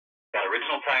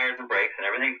functional tires and brakes, and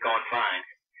everything's going fine.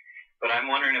 But I'm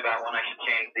wondering about when I should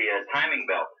change the timing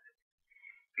belt,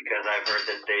 because I've heard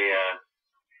that they,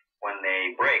 when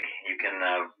they break, you can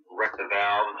wreck the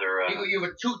valves or. You have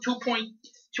a 2.2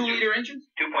 liter engine?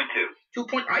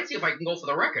 2.2. I'd see if I can go for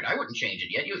the record. I wouldn't change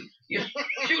it yet. You're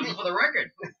shooting for the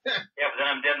record. Yeah, but then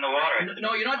I'm dead in the water.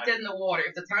 No, you're not dead in the water.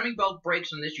 If the timing belt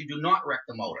breaks on this, you do not wreck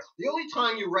the motor. The only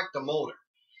time you wreck the motor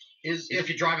is if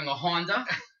you're driving a Honda,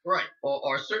 right,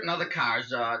 or certain other cars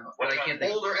that I can't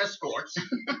think. Older Escorts.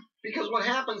 Because what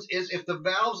happens is if the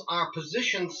valves are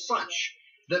positioned such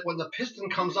that when the piston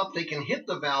comes up, they can hit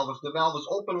the valve if the valve is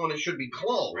open when it should be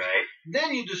closed. Right.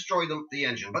 Then you destroy the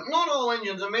engine. But not all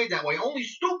engines are made that way. Only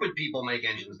stupid people make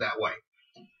engines that way.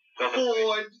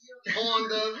 Ford,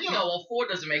 Honda, you know. No, well, Ford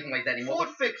doesn't make them like that anymore. Ford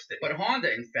fixed it. But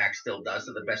Honda, in fact, still does,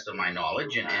 to the best of my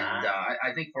knowledge. And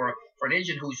I think for an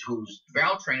engine whose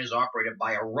valve train is operated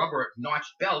by a rubber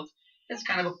notched belt, that's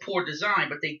kind of a poor design.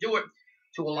 But they do it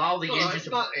to allow the engine it's to...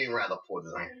 not a rather poor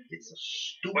design. It's a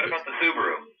stupid... What about the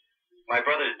Subaru? My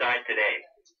brother's died today.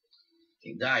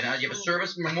 He died. Now, do you have a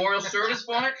memorial service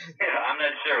for it? Yeah, I'm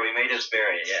not sure. We may just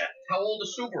bury it, yeah. How old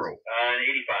is Subaru? 85.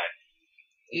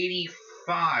 85.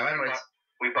 I don't know.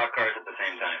 We bought cars at the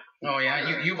same time. Oh,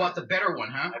 yeah? You bought the better one,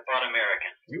 huh? I bought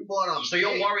American. You bought a... So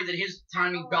you're worried that his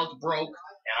timing belt broke?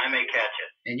 And I may catch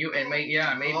it. Maybe.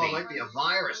 Oh, it might be a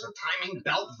virus, a timing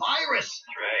belt virus.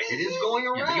 That's right. It is going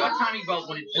around. Yeah, but your timing belt,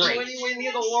 when it breaks... Anywhere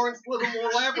near the Lawrence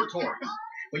Livermore Laboratory.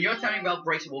 When your timing belt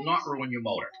breaks, it will not ruin your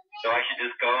motor. So I should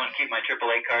just go and keep my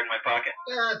AAA card in my pocket?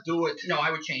 Do it. No, I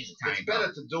would change the timing belt.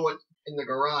 It's better to do it in the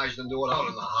garage than do it out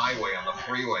on the highway, on the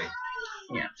freeway.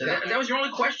 Yeah. So that was your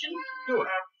only question? Do it.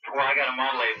 Well, I got a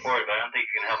Model A Ford, but I don't think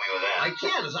you can help me with that. I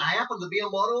can. I happen to be a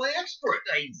Model A expert.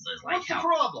 What's the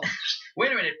problem? Wait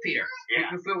a minute, Peter.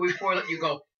 Yeah. Before I let you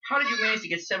go, how did you manage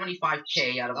to get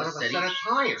 $75K out of a set of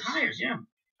tires? Tires, yeah.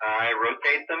 I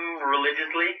rotate them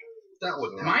religiously. That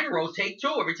wouldn't Mine rotate,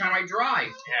 too, every time I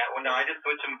drive. Yeah, well, no, I just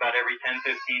switch them about every 10,000,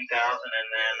 15,000, and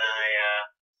then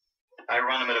I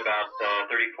run them at about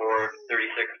 34,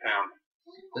 36 pounds.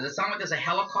 Does it sound like there's a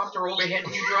helicopter overhead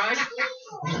when you drive?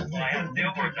 Well, I have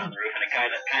sailboards on the roof, and it kind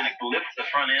of lifts the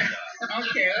front end up.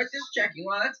 Okay, I was just checking.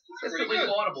 Well, that's really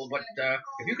laudable, but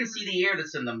if you can see the air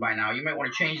that's in them by now, you might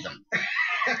want to change them.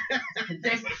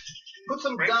 Put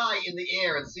some dye in the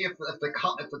air and see if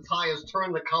the tires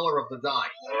turn the color of the dye.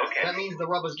 Okay. That means the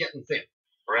rubber's getting thin.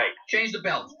 Right. Change the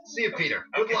belt. See you, Peter.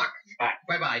 Good luck. Bye.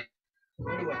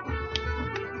 Bye-bye.